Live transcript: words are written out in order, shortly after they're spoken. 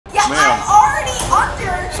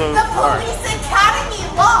So, the police academy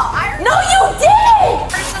law. No, you did!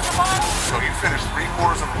 So you finished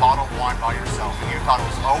 3/4 of a bottle of wine by yourself, and you thought it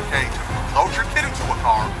was okay to load your kid into a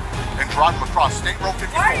car and drive him across State Road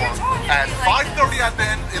 54 at 5:30 at the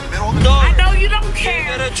end, in the middle of the I know you don't care.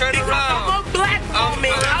 You gotta turn around. I'm a black woman.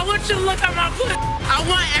 I want you to look at my foot. I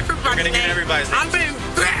want everybody. We're gonna get everybody's name. I'm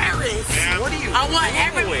embarrassed. Yeah. What are you I want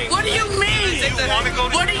every. What do you mean?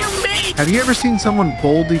 What do you mean? Have you ever seen someone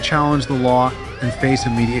boldly challenge the law and face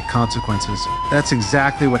immediate consequences? That's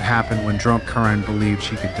exactly what happened when drunk Karen believed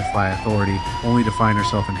she could defy authority, only to find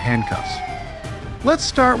herself in handcuffs. Let's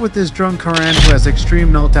start with this drunk Karen who has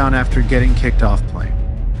extreme meltdown after getting kicked off plane.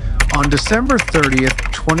 On December 30th,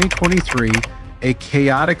 2023, a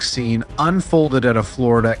chaotic scene unfolded at a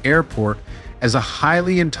Florida airport as a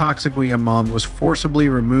highly intoxicated mom was forcibly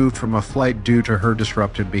removed from a flight due to her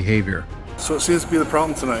disruptive behavior. So it seems to be the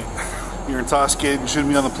problem tonight. You're intoxicated, you shouldn't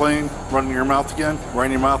be on the plane, running your mouth again,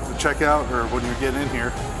 running your mouth at the checkout, or when you're getting in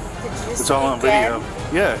here. It's all on video.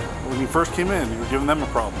 Yeah, when you first came in, you were giving them a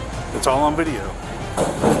problem. It's all on video.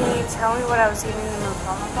 Can you tell me what I was giving them a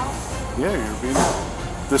problem about? Yeah, you're being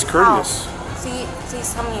discourteous.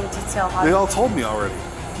 Please tell me in detail how. They all told me already.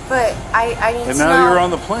 But I need to know. And now you're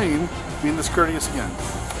on the plane being discourteous again.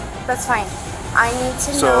 That's fine. I need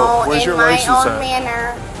to So, know where's in your my license own at?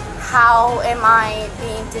 manner. How am I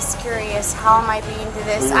being discourteous? How am I being to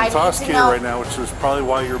this? Well, you're I need to intoxicated know. right now, which is probably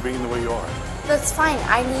why you're being the way you are. That's fine.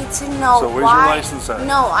 I need to know So where's why. your license at?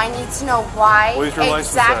 No, I need to know why. Where's your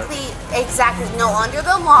license at? Exactly. No, under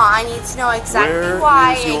the law, I need to know exactly Where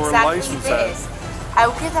why. is your Exactly license this. I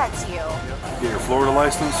will give that to you. Get your Florida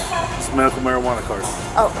license. It's a medical marijuana card.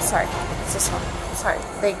 Oh, sorry. It's this one. Sorry.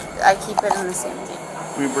 I keep it in the same thing.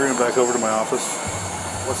 Can we bring it back over to my office?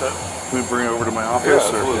 What's that? Can we bring it over to my office? Yeah, or-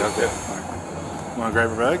 absolutely. Yeah, okay. All right. You want to grab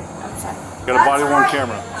your bag? I'm sorry. Got a body-worn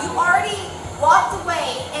camera. You already walked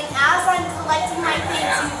away, and as I'm collecting my things,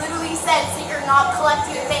 you literally said that you're not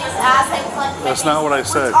collecting your things as I'm collecting my things. That's not what I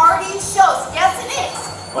said. Which already shows. Yes, it is.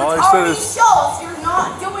 All Which I said already is- shows you're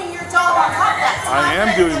not doing your job on top of that. So I am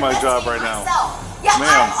I'm doing my investigating job right now. myself. Yeah,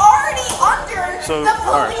 Ma'am. I'm already under So, the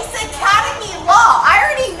all right. police academy law. I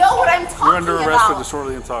already know what I'm talking You're under arrest for about.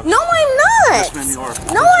 disorderly intoxication. No, I'm not. Yes, ma'am, you are.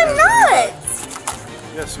 No, I'm not.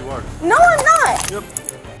 Yes, you are. No, I'm not. Yep.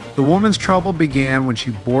 The woman's trouble began when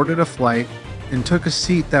she boarded a flight and took a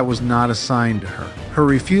seat that was not assigned to her. Her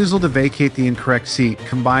refusal to vacate the incorrect seat,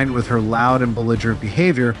 combined with her loud and belligerent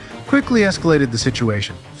behavior, quickly escalated the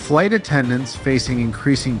situation. Flight attendants, facing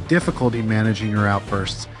increasing difficulty managing her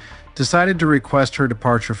outbursts, decided to request her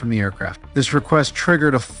departure from the aircraft. This request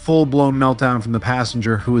triggered a full-blown meltdown from the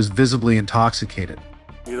passenger, who was visibly intoxicated.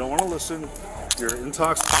 You don't want to listen. You're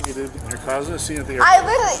intoxicated and you're causing a scene at the airport. I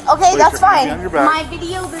literally, okay, Place that's your hand fine. behind your back. My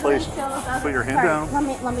video literally Place- shows us. put your hand Sorry, down.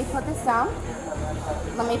 Let me put this down.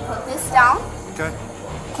 Let me put this down. Okay.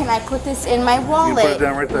 Can I put this in my wallet? put it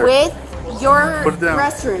down right there. With your Put it down.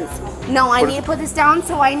 restrooms. No, I Put need it- to put this down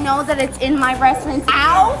so I know that it's in my restrooms.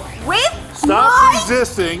 Ow! With Stop my,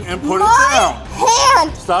 resisting and put it my down.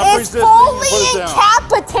 hand Stop is resisting and fully put it down.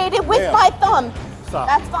 incapacitated with Ma'am. my thumb. Stop.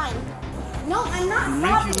 That's fine. No, I'm not. You're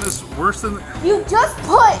stopping. making this worse than... You just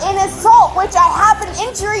put an assault, which I have an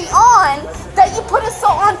injury on, that you put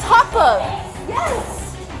assault on top of.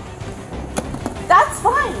 Yes. That's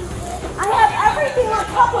fine. I have everything on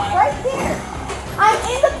top of right there. I'm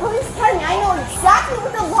in the police academy. I know exactly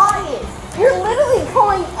what the law is. You're literally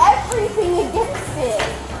pulling everything against it,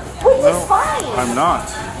 which is fine. I'm not.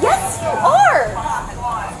 Yes, you are.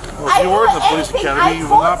 Well, if you were in the police academy, you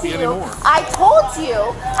will not be anymore. I told you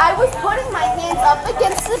I was putting my hands up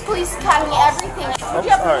against the police academy, everything. Put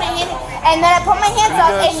you up with my hand, and then I put my hands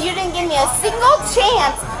up, and you didn't give me a single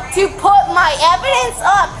chance to put my evidence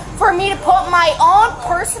up for me to put my own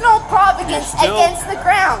personal providence against the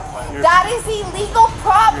ground. That is illegal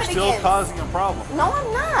providence. You're still causing a problem. No,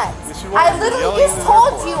 I'm not. Yes, you are. I You're literally yelling just in the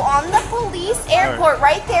told airport. you on the police airport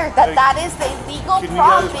right there that Hey, that is the legal Can you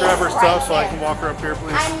guys providence grab her right stuff so I there. can walk her up here,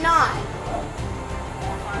 please? I'm not.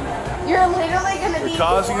 You're literally going to be... You're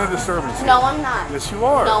causing a disturbance. No, I'm not. Yes, you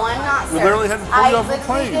are. No, I'm not, We sir. literally had to pull you off the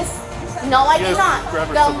plane. No, I Yes, did not. grab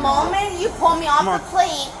her The stuff. moment you pulled me off Come on. the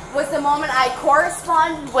plane was the moment I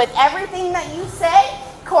corresponded with everything that you said,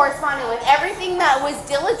 corresponded with everything that was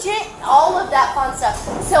diligent, all of that fun stuff.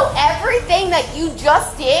 So everything that you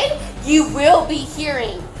just did, you will be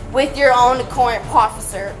hearing with your own current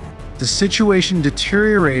officer. The situation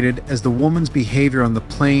deteriorated as the woman's behavior on the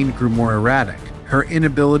plane grew more erratic. Her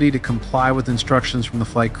inability to comply with instructions from the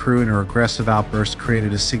flight crew and her aggressive outbursts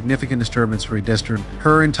created a significant disturbance for pedestrians.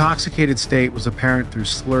 Her intoxicated state was apparent through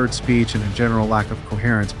slurred speech and a general lack of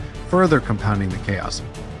coherence, further compounding the chaos.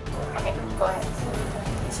 Okay, go ahead.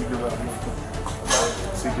 she get out here?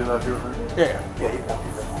 She get out here with her? Yeah.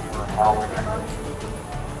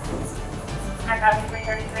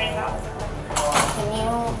 Can you,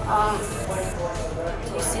 do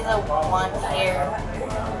you see the one here?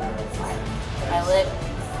 My lip,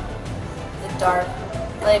 the dark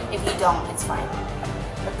lip. If you don't, it's fine.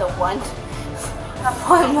 But the one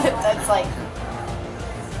lip that's like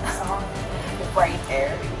right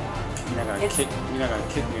there. You're not gonna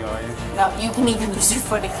kick me, are you? No, you can even use your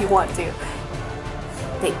foot if you want to.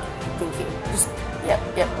 Thank you. Just, yep.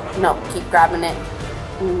 No, keep grabbing it.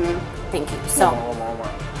 Thank you. So,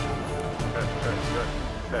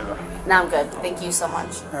 now I'm good. Thank you so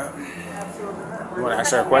much. You want to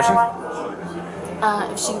ask her a question?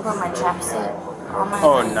 If she can put my chapstick on my.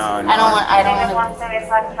 Oh no. I don't want.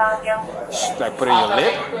 Like put it in your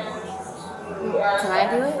lip? Can I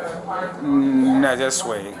do it? No, just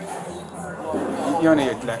wait. You don't need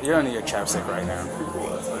your chapstick right now.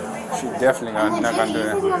 She definitely not gonna do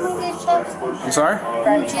that. I'm sorry?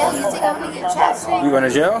 Jail? You think I'm gonna get chapstick? You going to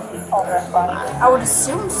jail? I would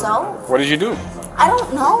assume so. What did you do? I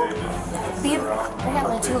don't know. Be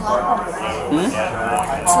apparently too loud.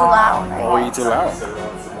 Too loud. Why were you too loud?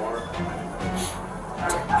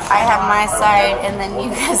 I have my side, and then you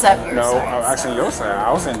guys have your No, side. I'm asking your side.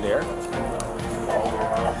 I was in there.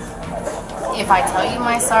 If I tell you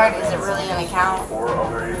my side, is it really gonna count?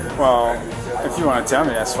 Well, if you want to tell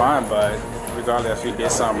me, that's fine. But regardless if you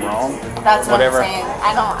did something wrong, That's what whatever. I'm saying.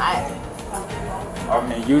 I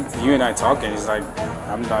mean, you and I talking. It's like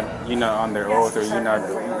you're not under oath, or you're not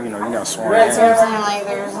sworn That's what in. I'm saying. Like,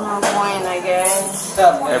 there's no point, I guess.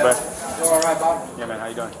 Hey, bud. You all right, Bob? Yeah, man. How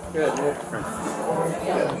you doing? Good.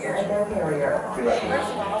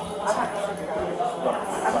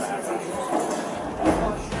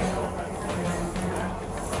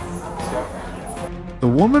 The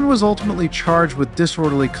woman was ultimately charged with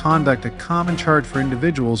disorderly conduct, a common charge for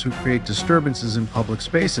individuals who create disturbances in public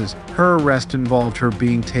spaces. Her arrest involved her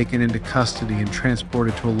being taken into custody and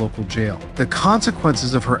transported to a local jail. The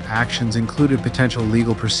consequences of her actions included potential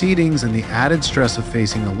legal proceedings and the added stress of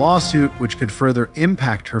facing a lawsuit, which could further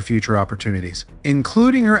impact her future opportunities,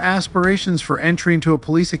 including her aspirations for entry into a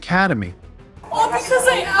police academy. Oh, because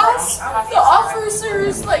I asked the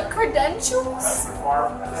officers, like, credentials?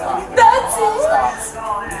 That's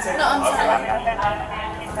it? No, I'm sorry.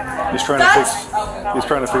 He's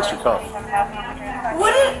trying to fix your cuff.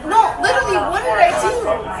 Literally, what did I do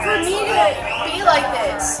for me to be like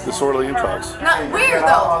this? Disorderly intox. Not where,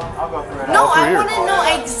 though? No, I want to know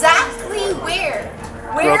exactly where.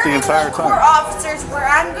 Where Throughout the entire the court time. officers where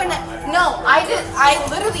I'm gonna... No, I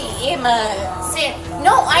literally am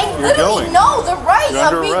I literally know the right You're of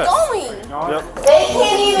under me arrest. going. Yep. They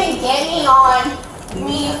can't even get me on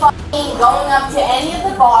me fucking going up to any of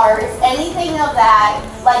the bars, anything of that,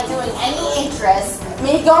 like doing any interest.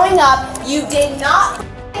 Me going up, you did not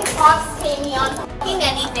intoxicate me on fucking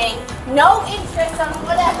anything. No interest on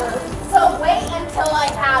whatever. So wait until I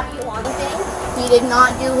have you on thing. He did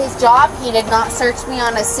not do his job. He did not search me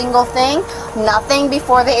on a single thing. Nothing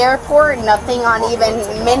before the airport. Nothing on even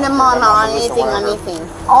minimum on anything.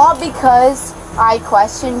 All because I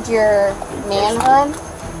questioned your manhood.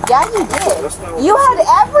 Yeah, you did. You had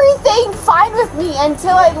everything fine with me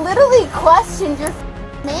until I literally questioned your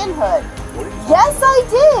manhood. Yes, I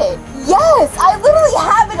did. Yes, I literally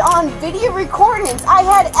have it on video recordings. I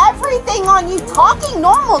had everything on you talking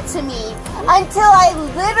normal to me until I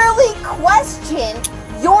literally questioned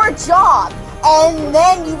your job. And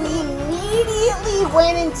then you immediately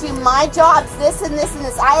went into my jobs, this and this and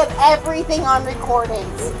this. I have everything on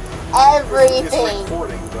recordings. Everything.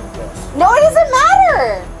 No, it doesn't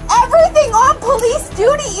matter. Everything on police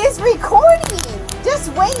duty is recording. Just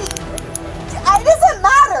wait. It doesn't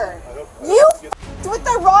matter. You f***ed with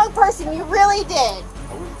the wrong person. You really did.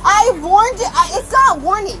 I warned you. It's not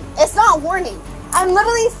warning. It's not warning. I'm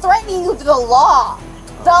literally threatening you to the law.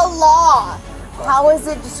 The law. How is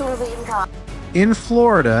it disorderly intox? In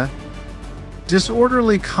Florida,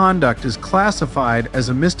 disorderly conduct is classified as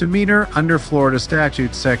a misdemeanor under Florida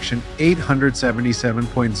statute section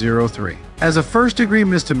 877.03. As a first-degree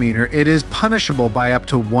misdemeanor, it is punishable by up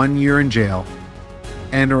to 1 year in jail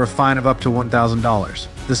and/or a fine of up to $1,000.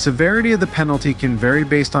 The severity of the penalty can vary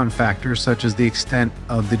based on factors such as the extent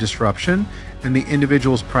of the disruption and the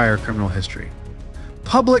individual's prior criminal history.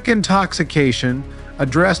 Public intoxication,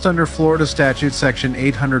 addressed under Florida statute section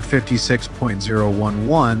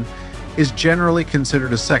 856.011, is generally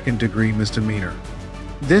considered a second-degree misdemeanor.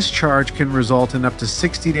 This charge can result in up to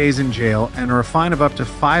 60 days in jail and/or a fine of up to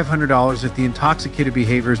 $500 if the intoxicated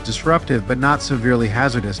behavior is disruptive but not severely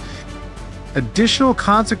hazardous. Additional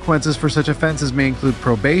consequences for such offenses may include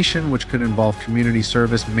probation, which could involve community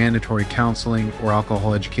service, mandatory counseling, or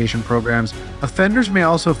alcohol education programs. Offenders may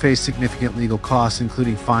also face significant legal costs,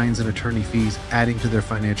 including fines and attorney fees, adding to their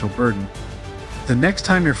financial burden. The next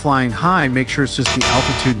time you're flying high, make sure it's just the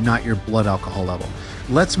altitude, not your blood alcohol level.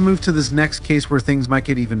 Let's move to this next case where things might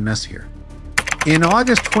get even messier. In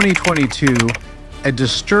August 2022, a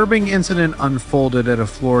disturbing incident unfolded at a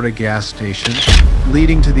Florida gas station,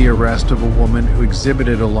 leading to the arrest of a woman who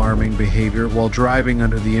exhibited alarming behavior while driving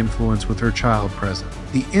under the influence with her child present.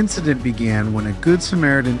 The incident began when a Good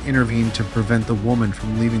Samaritan intervened to prevent the woman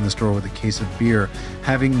from leaving the store with a case of beer,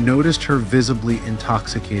 having noticed her visibly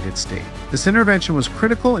intoxicated state. This intervention was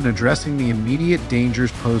critical in addressing the immediate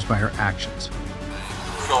dangers posed by her actions.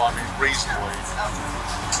 So, I mean, reasonably,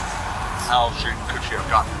 how could she have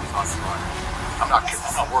gotten intoxicated? I'm not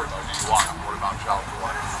worried about DUI, I'm worried about child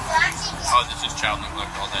neglect. Oh, this is child neglect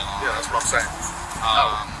all day long? Yeah, that's what I'm saying.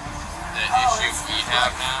 The issue we have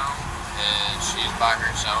now is she's by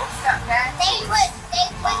herself. And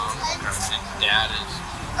dad is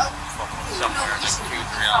somewhere like 2-3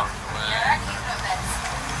 hours away.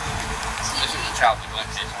 This is a child neglect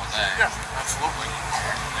case all day. Yeah, absolutely.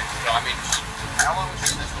 So, I mean, how long was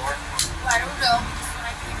she in the store? I don't know. When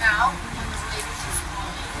I came out, this lady was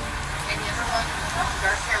calling, and the other one,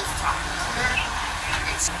 dark hair, was talking to her.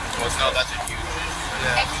 Well, no, that's a huge issue.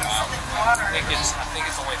 And she was in the car. I think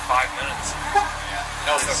it's only 5 minutes.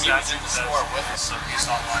 No, so he was in the store with us, so he's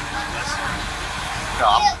online.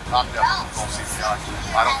 No, I'm definitely full CPI.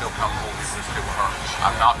 I don't feel comfortable leaving this kid with her.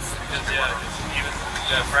 I'm not. Even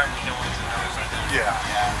the friend we don't want to know is right there. Yeah.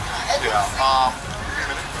 Yeah.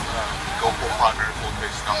 Go for primary full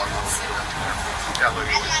case number. Yeah,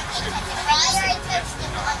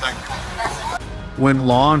 thank you. When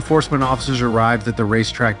law enforcement officers arrived at the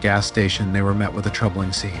racetrack gas station, they were met with a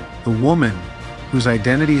troubling scene. The woman, whose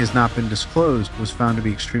identity has not been disclosed, was found to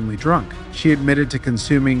be extremely drunk. She admitted to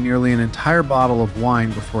consuming nearly an entire bottle of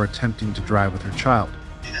wine before attempting to drive with her child.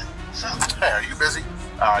 Hey, are you busy?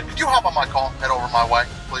 Could you hop on my call, head over my way,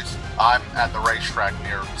 please? I'm at the racetrack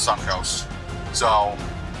near Suncoast. So,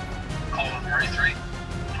 Colin 33?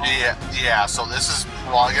 yeah, so this is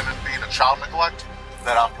probably going to be a child neglect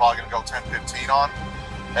that I'm probably going to go 10-15 on.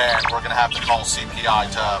 And we're going to have to call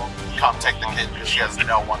CPI to come take the kid because she has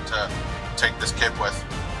no one to take this kid with.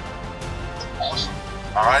 Awesome.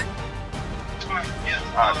 All right? Yeah.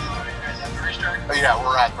 All right. Is that the racetrack? Yeah,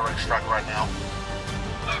 we're at the racetrack right now.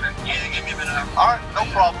 Okay. Yeah, give me a minute. All right, no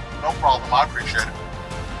problem. No problem. I appreciate it.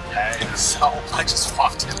 Hey, so I just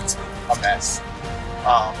walked into a mess.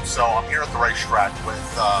 So I'm here at the racetrack with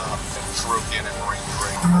Sharukian and Marine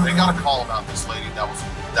 3. They got a call about this lady that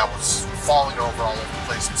was falling over all over the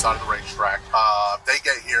place inside of the racetrack. They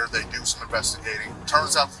get here, they do some investigating.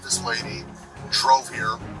 Turns out that this lady drove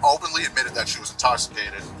here, openly admitted that she was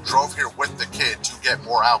intoxicated, drove here with the kid to get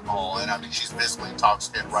more alcohol, and I mean, she's visibly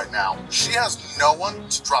intoxicated right now. She has no one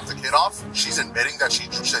to drop the kid off. She's admitting that she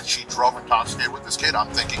drove intoxicated with this kid. I'm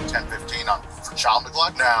thinking 10-15 for child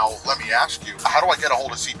neglect. Now, let me ask you, how do I get a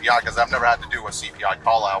hold of CPI? Because I've never had to do a CPI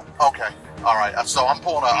call out. Okay, all right. So I'm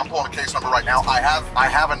pulling a case number right now. I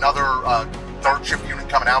have another third shift unit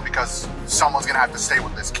coming out because someone's gonna have to stay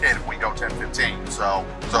with this kid if we go 10-15. So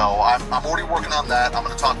I'm already working on that. I'm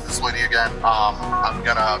gonna talk to this lady again.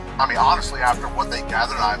 I mean, honestly, after what they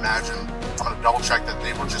gathered, I imagine I'm gonna double check that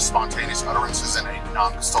they were just spontaneous utterances in a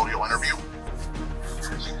non-custodial interview.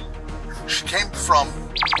 She came from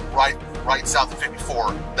right south of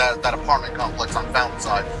 54, that apartment complex on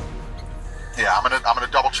Fountainside. Yeah, I'm gonna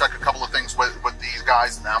double check a couple of things with these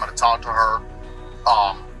guys, and then I'm gonna talk to her.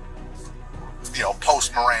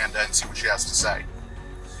 Post Miranda and see what she has to say.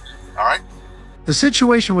 All right? The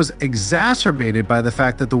situation was exacerbated by the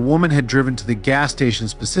fact that the woman had driven to the gas station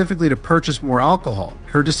specifically to purchase more alcohol.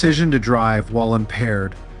 Her decision to drive while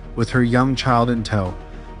impaired, with her young child in tow,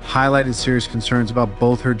 highlighted serious concerns about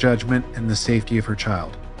both her judgment and the safety of her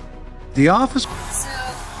child. The officer... So,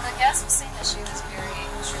 the guest was saying that she was very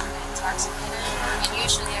extremely intoxicated, and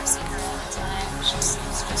usually I've seen her all the time. She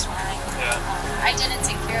seems just right. Yeah. I didn't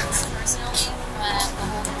take care of this personally when the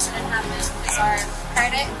whole incident happened because our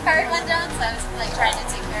card went down, so I was trying to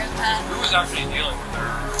take care of that. Who was actually dealing with her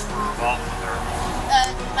or involved with her?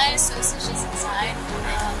 My associate's just inside.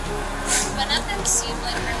 But nothing seemed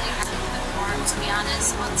like really out of the norm, to be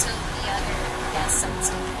honest, until the other guests said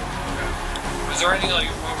something. Was there any point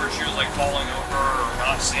where she was falling over or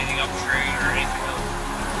not standing up straight or anything else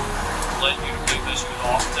led you to believe that she was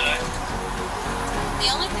off today? The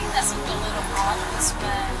only thing that seemed a little off was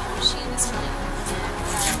when she was feeling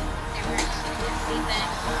that they weren't giving her anything,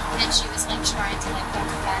 and she was trying to hold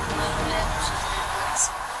her back a little bit. She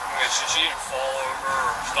So she didn't fall over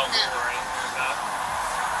or stumble or anything like that?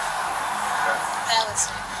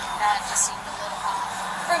 That just seemed a little off.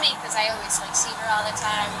 For me, because I always like see her all the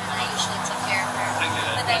time and I usually take care of her. I get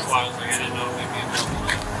it. But That's why I was like, I didn't know if maybe it was.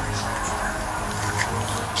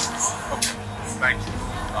 Thank you.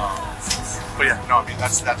 But yeah, no, I mean,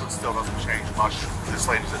 that's what still doesn't change much. This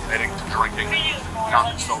lady's admitting to drinking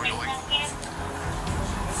non-custodially.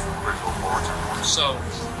 So,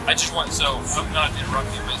 I just want, I'm not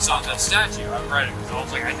interrupting you, but so the statute, I've read it, because I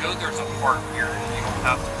was like, I know there's a part here that you don't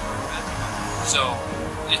have to prove it. So,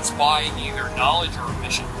 it's by either knowledge or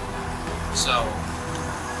omission. So,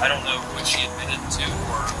 I don't know what she admitted to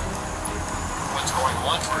or what's going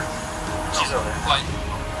on for it. But,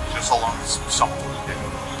 just so long as someone did.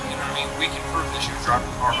 You know what I mean? We can prove that she was driving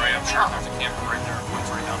the car, right? I'm sure there's a camera right there, points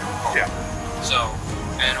right down to the car. Yeah. So,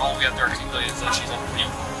 and all we have to articulate is that she's under the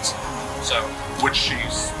influence. So, which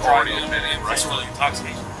she's already admitted, right? Disorderly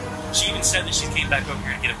intoxication. She even said that she came back over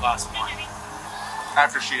here to get a glass of wine.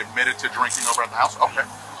 After she admitted to drinking over at the house? Okay.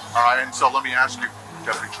 All right, and so let me ask you,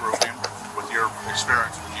 Deputy Cherubian, with your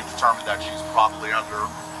experience, would you determine that she's probably under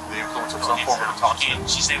the influence of some form of intoxication?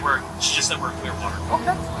 She just said we're in Clearwater.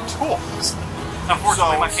 Okay, cool.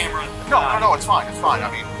 Unfortunately, my camera... No, it's fine,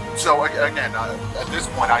 I mean, so again, at this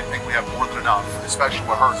point, I think we have more than enough, especially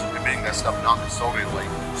with her admitting that stuff non-custodially.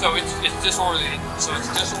 So it's disorderly. So it's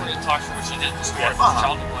disorderly intoxication, which she did disqualify for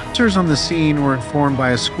child neglect. Officers on the scene were informed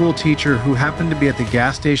by a school teacher who happened to be at the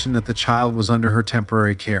gas station that the child was under her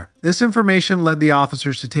temporary care. This information led the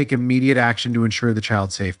officers to take immediate action to ensure the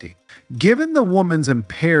child's safety. Given the woman's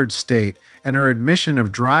impaired state and her admission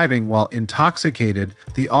of driving while intoxicated,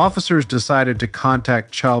 the officers decided to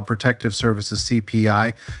contact Child Protective Services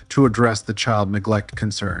CPI to address the child neglect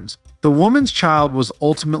concerns. The woman's child was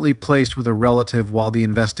ultimately placed with a relative while the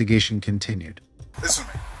investigation continued. Listen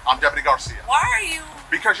to me. I'm Deputy Garcia. Why are you?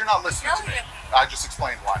 Because you're not listening to me. I just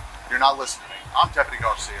explained why. You're not listening to me. I'm Deputy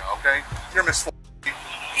Garcia, okay? You're Miss F***.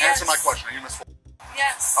 Answer my question. Are you Miss F***?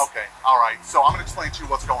 Yes. Okay, all right. So I'm going to explain to you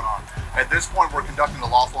what's going on. At this point, we're conducting a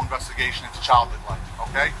lawful investigation into child neglect,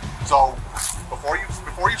 okay? So before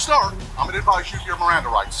you start, I'm going to advise you of your Miranda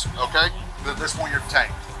rights, okay? At this point, you're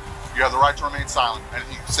detained. You have the right to remain silent.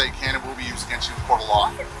 Anything you say can and will be used against you in the court of law.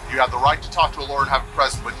 You have the right to talk to a lawyer and have it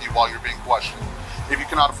present with you while you're being questioned. If you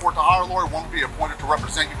cannot afford to hire a lawyer, one will be appointed to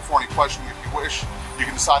represent you before any questioning if you wish. You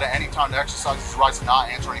can decide at any time to exercise these rights and not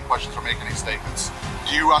answer any questions or make any statements.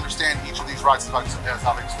 Do you understand each of these rights as I've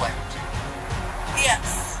explained them to you?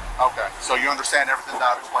 Yes. Okay, so you understand everything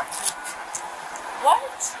that I've explained to you?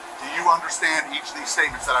 What? Do you understand each of these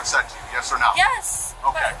statements that I've said to you, yes or no? Yes.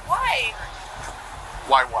 Okay. But why?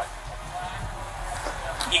 Why what?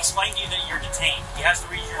 He explained to you that you're detained. He has to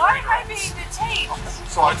read your Why am I rights. being detained?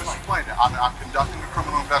 So I just explained it. I'm conducting a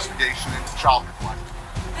criminal investigation into child neglect.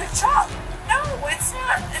 The child? No, it's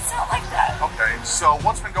not. It's not like that. Okay, so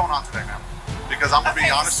what's been going on today, ma'am? Because I'm going to be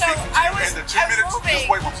honest so speaking to you. In the 2 minutes, moving. just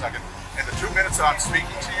wait 1 second. In the 2 minutes that I'm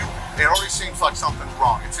speaking to you, it already seems like something's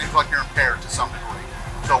wrong. It seems like you're impaired to some degree.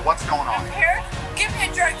 So what's going on? Impaired? Give me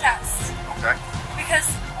a drug test. Okay. Because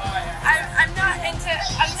I'm not into.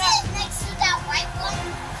 I'm not. Next to that white one.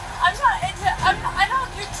 I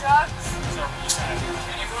don't do drugs.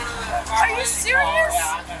 Are you serious?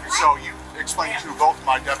 So you explained to both of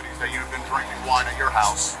my deputies that you've been drinking wine at your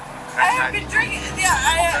house. I have been drinking. Yeah,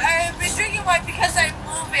 I have been drinking wine because I'm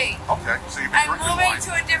moving. Okay, so you've been I'm drinking moving wine.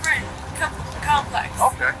 to a different complex.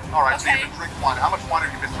 Okay, all right. So Okay. you've been drinking wine. How much wine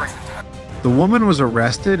have you been drinking today? The woman was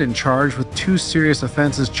arrested and charged with 2 serious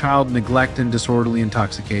offenses: child neglect and disorderly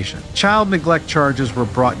intoxication. Child neglect charges were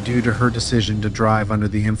brought due to her decision to drive under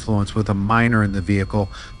the influence with a minor in the vehicle,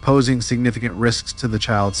 posing significant risks to the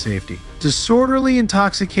child's safety. Disorderly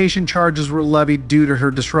intoxication charges were levied due to her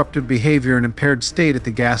disruptive behavior and impaired state at the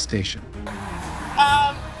gas station.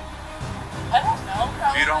 I don't know.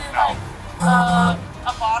 Probably You don't know.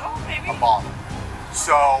 A bottle, maybe. A bottle.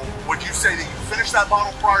 So would you say that you finished that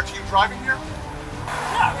bottle prior to you driving here?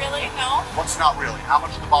 Not really. No. What's not really? How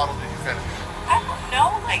much of the bottle did you finish? I don't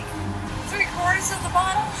know. Like 3/4 of the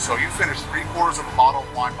bottle. So you finished 3/4 of a bottle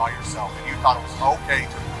of wine by yourself, and you thought it was okay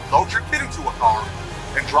to load your kid into a car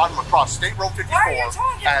and drive him across State Road 54 Why are you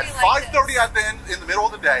talking to at me like 5:30 at the end in the middle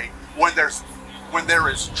of the day when there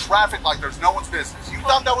is traffic like there's no one's business. You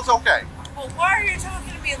thought that was okay? Well, why are you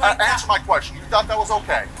talking to me like Answer that? my question. You thought that was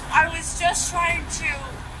okay? I was just trying to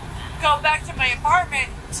go back to my apartment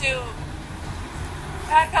to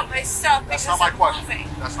pack up my stuff That's because not my I'm question. moving.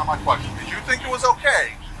 That's not my question. Did you think it was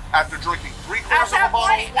okay after drinking 3/4 At of a that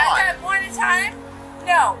bottle point, of wine? at that point in time,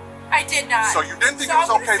 no, I did not. So you didn't think So it was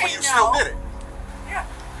I'm gonna okay, but say you no. still did it? Yeah.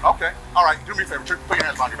 Okay. All right. Do me a favor. Put your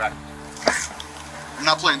hands behind your back. I'm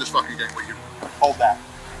not playing this fucking game with you. Hold that.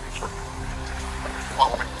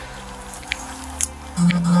 Follow me.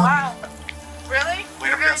 Wow. Really?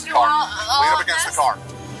 Lean up against the car. Lean up against the car.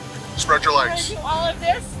 Spread your legs. You're gonna do all of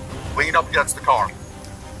this? Lean up against the car.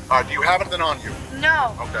 Alright, do you have anything on you?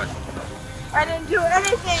 No. Okay. I didn't do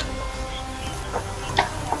anything.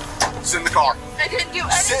 Sit in the car. I didn't do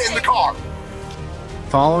anything. Sit in the car.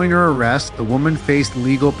 Following her arrest, the woman faced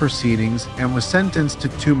legal proceedings and was sentenced to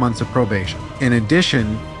 2 months of probation. In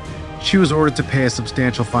addition, she was ordered to pay a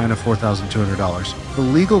substantial fine of $4,200. The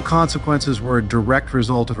legal consequences were a direct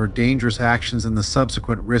result of her dangerous actions and the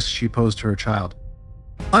subsequent risks she posed to her child.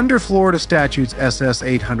 Under Florida statutes SS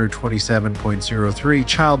 827.03,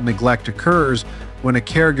 child neglect occurs when a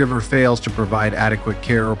caregiver fails to provide adequate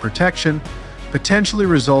care or protection, potentially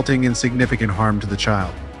resulting in significant harm to the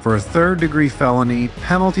child. For a third-degree felony,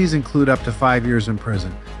 penalties include up to 5 years in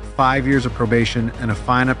prison, 5 years of probation, and a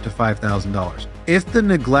fine up to $5,000. If the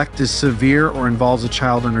neglect is severe or involves a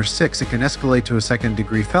child under 6, it can escalate to a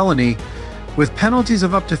second-degree felony, with penalties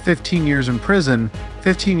of up to 15 years in prison,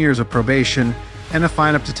 15 years of probation, and a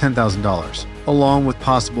fine up to $10,000, along with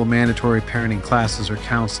possible mandatory parenting classes or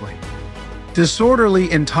counseling. Disorderly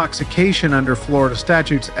intoxication under Florida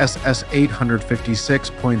statutes SS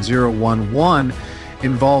 856.011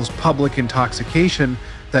 involves public intoxication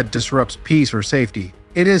that disrupts peace or safety.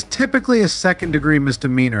 It is typically a second-degree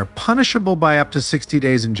misdemeanor, punishable by up to 60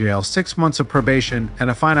 days in jail, 6 months of probation, and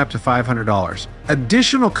a fine up to $500.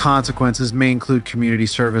 Additional consequences may include community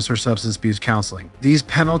service or substance abuse counseling. These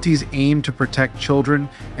penalties aim to protect children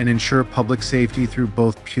and ensure public safety through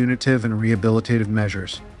both punitive and rehabilitative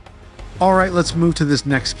measures. All right, let's move to this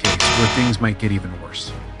next case, where things might get even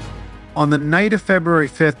worse. On the night of February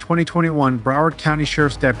 5th, 2021, Broward County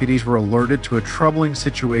Sheriff's deputies were alerted to a troubling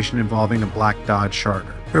situation involving a black Dodge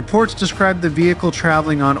Charger. Reports described the vehicle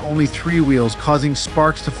traveling on only 3 wheels, causing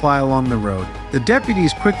sparks to fly along the road. The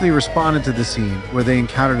deputies quickly responded to the scene, where they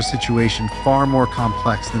encountered a situation far more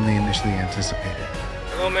complex than they initially anticipated.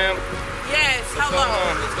 Hello, ma'am. Yes, hello.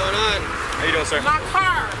 What's going on? How you doing, sir? My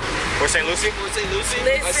car. Where's St. Lucie? Where's St. Lucie?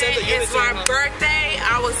 Listen, it's my birthday.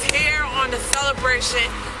 I was here on the celebration.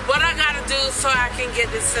 What I gotta do so I can get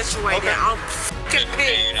this situated? Okay. I'm fucking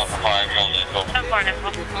pissed.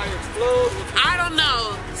 I don't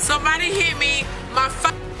know. Somebody hit me. My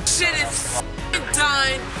shit is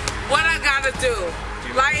done. What I gotta do?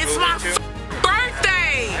 Like, it's my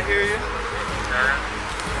birthday. I hear you.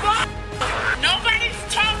 Nobody's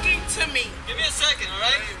talking to me. Give me a second, all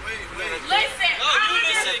right? Listen, No, I you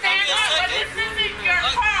listen. understand Give me a that, but second. this isn't your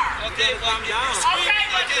car. Okay, calm down. Okay,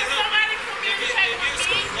 but can somebody communicate with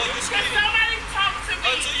me? Can somebody talk to me?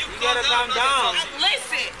 You gotta calm down.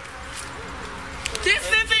 Listen, this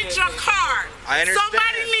isn't your car. I understand.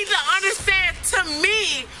 Somebody needs to understand to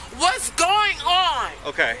me what's going on.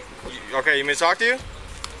 Okay. Okay, you mean to talk to you?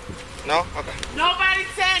 No? Okay. Nobody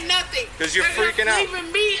said nothing. 'Cause you're They're freaking just out. leaving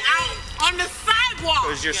me out on the sidewalk.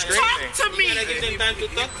 'Cause you're screaming. Talk to me. Time to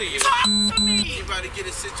talk to you. Talk to me. You about to get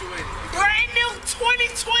it situated. Brand new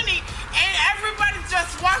 2020, and everybody's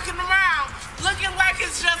just walking around looking like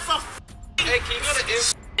it's just a Hey, can you go to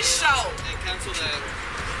show. and cancel that?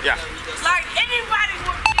 Yeah. Like anybody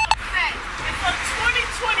would be upset. It's a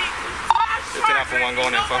 2020 It's an Apple One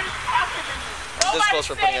going in, folks. I'm this close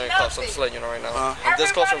from putting her in cuffs. I'm just letting you know right now. I'm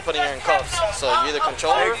this close from putting her in cuffs. So you either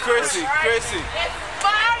control her. Hey, Chrissy. It's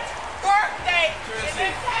my birthday, and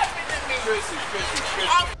this happened to me.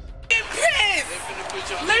 I'm f***ing pissed.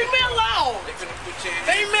 Leave me alone.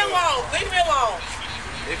 Leave me alone. Leave me alone.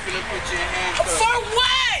 They finna put your hands up. For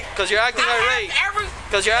what? Because you're acting irate.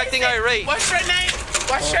 Because you're acting irate. What's your name?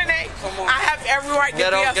 What's your name? I have every right to be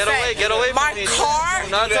upset. Get away from my me. car. Do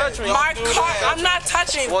not touch me. My car. I'm not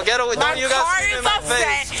touching. Well, get away. My You got car screaming is in my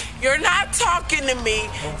upset. face. You're not talking to me.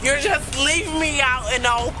 You're just leaving me out in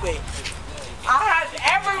the open. I have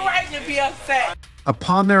every right to be upset.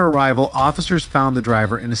 Upon their arrival, officers found the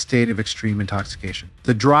driver in a state of extreme intoxication.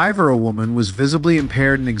 The driver, a woman, was visibly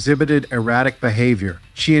impaired and exhibited erratic behavior.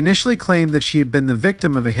 She initially claimed that she had been the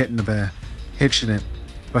victim of a hit incident,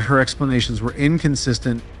 but her explanations were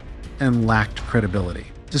inconsistent and lacked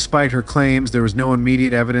credibility. Despite her claims, there was no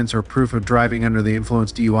immediate evidence or proof of driving under the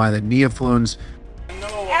influence DUI that Neofluence.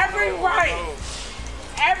 Every right.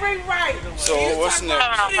 Every right. So what's next?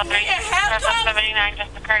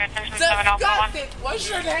 Disgusting. What's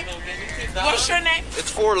your name? What's your name? It's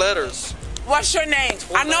 4 letters. What's your name?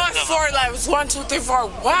 I know it's 4 levels. 1, 2, 3, 4.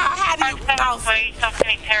 Wow, how do you pronounce it?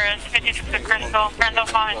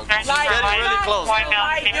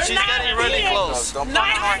 She's getting really close.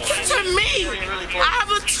 Not to me. I have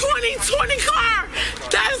a 2020 car.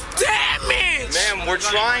 That's damage. Ma'am, we're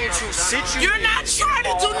trying to sit you. You're not trying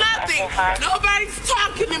to do nothing. Nobody's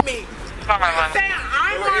talking to me. I'm saying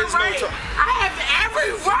I'm right. I have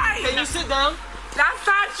every right. Can you sit down? That's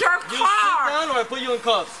not your car. You sit down or I put you in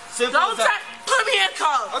cuffs. Simple Don't as that. put me in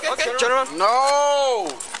cuffs. Okay, turn around.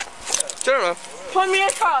 No. Turn around. Put me in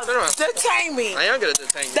cuffs. Turn around. Detain me. I am gonna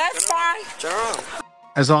detain you. That's fine. Turn around.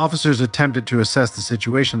 As officers attempted to assess the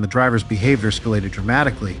situation, the driver's behavior escalated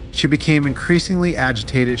dramatically. She became increasingly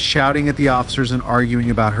agitated, shouting at the officers and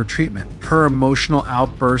arguing about her treatment. Her emotional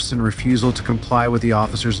outbursts and refusal to comply with the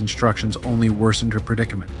officers' instructions only worsened her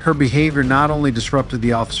predicament. Her behavior not only disrupted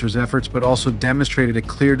the officers' efforts, but also demonstrated a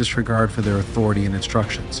clear disregard for their authority and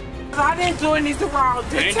instructions. I didn't do anything wrong.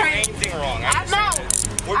 You didn't do anything wrong. I know.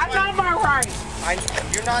 I know my rights.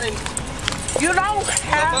 You're not in. You don't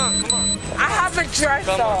have. Come on. I have a dress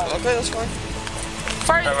on. Okay, that's fine.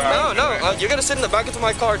 First, No. You're gonna sit in the back of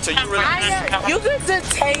my car till you relax. You can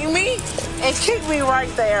detain me and kick me right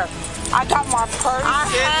there. I got my purse.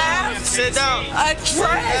 Sit down. A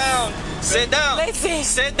dress. Sit down. Listen.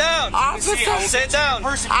 Sit down. Officer. Sit down.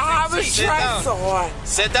 I have a dress on.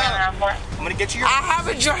 Sit down. I'm gonna get you your. I have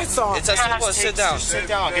a dress on. It's as simple as sit down. Sit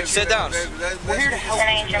down. Sit down. We're here to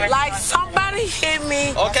help you. Like somebody hit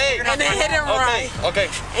me. Okay. And they hit and run. Okay.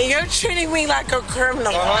 And you're treating me like a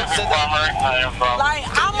criminal. Sit down. Like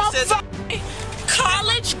I'm a fucking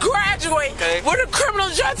college graduate with a criminal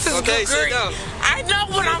justice degree. Sit down. I know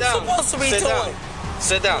what I'm supposed to be doing.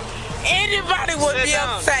 Sit down. Anybody would be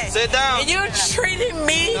upset. Sit down. And you're treating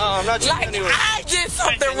me like I did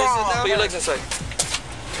something wrong. Put your legs inside.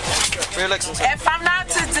 Put your legs inside. If I'm not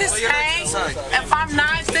to detain, if I'm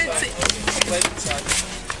not to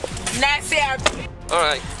nasty ass. All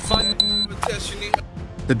right.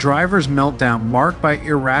 The driver's meltdown, marked by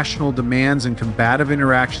irrational demands and combative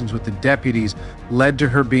interactions with the deputies, led to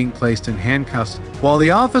her being placed in handcuffs. While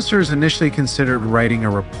the officers initially considered writing a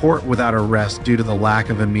report without arrest due to the lack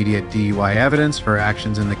of immediate DUI evidence, her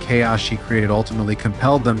actions and the chaos she created ultimately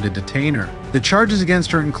compelled them to detain her. The charges against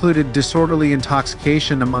her included disorderly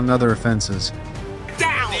intoxication, among other offenses.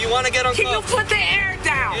 Down. Do you want to get on? Can you put the air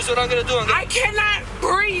down? Here's what I'm gonna do. I cannot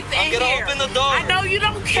breathe in here. I'm gonna open the door. I know you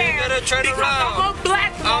don't care. You're gonna turn because around. I'm a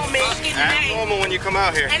black woman. Act normal when you come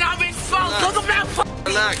out here. And I'm exposed. Look at my foot.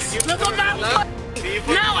 Relax. Look at my foot.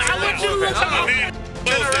 No, I want you to look at my foot.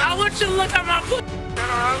 I want you to look at my foot.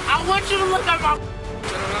 I want you to look at my foot.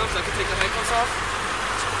 Turn around so I can take the handcuffs off.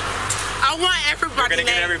 I want everybody. We're gonna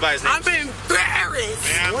get everybody's names. I'm embarrassed.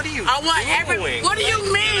 Man, what are you I want doing? What do you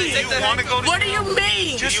mean? What do you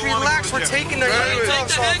mean? Just relax. We're taking the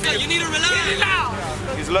handcuffs off. You need to relax.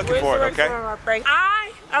 He's looking for it, okay?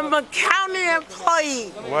 I am a county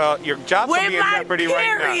employee. Well, your job could be in jeopardy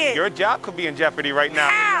right now. period. Your job could be in jeopardy right now.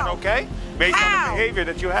 How? Okay? Based on the behavior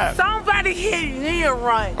that you have. Somebody hit me and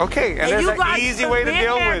run. Okay, and there's an easy way to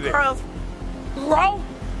deal with it. Broke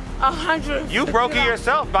 100. You broke it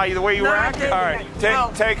yourself by the way you were acting. All right,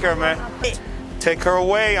 take her, man. Take her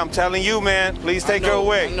away. I'm telling you, man. Please take her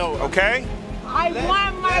away. Okay? I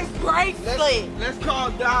want my bracelet. Let's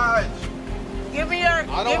call Dodge. Give me your.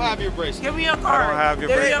 I don't have your bracelet. Give me your card. I don't have your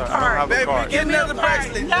bracelet. Give me your card. I don't have a card. Give me another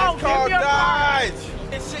bracelet. No, Let's call give me your card. Dodge.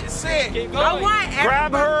 Sit. I want every.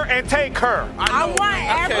 Grab her and take her. I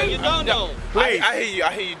want every. You don't know. Please. I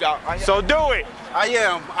hear you, Doc. So do it. I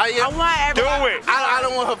am. I want every. Do it. I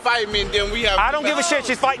don't want her to fight me, and then we have. I don't give a shit.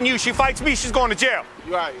 She's fighting you. She fights me. She's going to jail.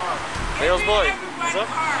 You're right. Hales boy. What's up?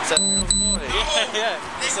 What's up? Yeah.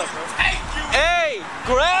 What's up, bro? Hey,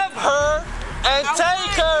 grab her and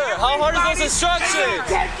take her. How hard is those instructions?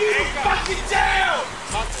 Take you to fucking jail.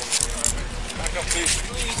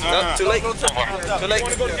 No, too late. Too late.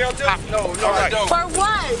 Want to go to jail too? No, I don't. For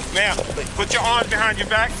what? Ma'am, put your arms behind your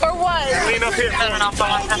back. For what? Lean up here. For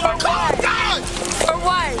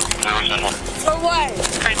what? For what?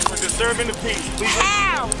 For disturbing the peace. Please.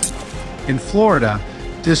 How? In Florida,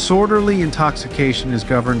 disorderly intoxication is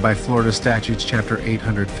governed by Florida Statutes Chapter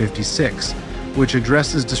 856, which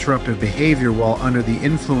addresses disruptive behavior while under the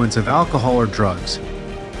influence of alcohol or drugs.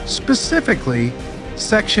 Specifically,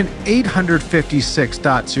 Section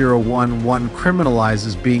 856.011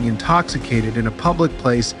 criminalizes being intoxicated in a public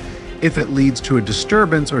place if it leads to a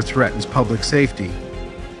disturbance or threatens public safety.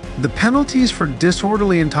 The penalties for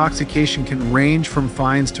disorderly intoxication can range from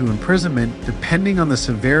fines to imprisonment depending on the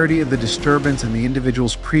severity of the disturbance and the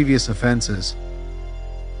individual's previous offenses.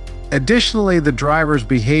 Additionally, the driver's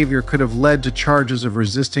behavior could have led to charges of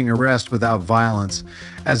resisting arrest without violence,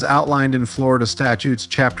 as outlined in Florida Statutes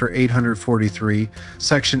Chapter 843,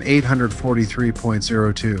 Section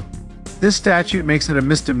 843.02. This statute makes it a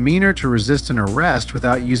misdemeanor to resist an arrest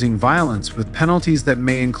without using violence, with penalties that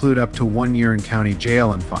may include up to 1 year in county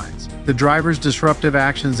jail and fines. The driver's disruptive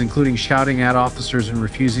actions, including shouting at officers and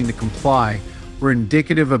refusing to comply, were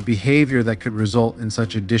indicative of behavior that could result in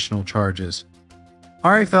such additional charges.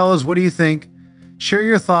 Alright fellas, what do you think? Share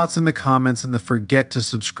your thoughts in the comments and don't forget to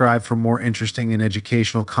subscribe for more interesting and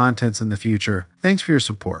educational contents in the future. Thanks for your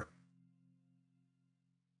support.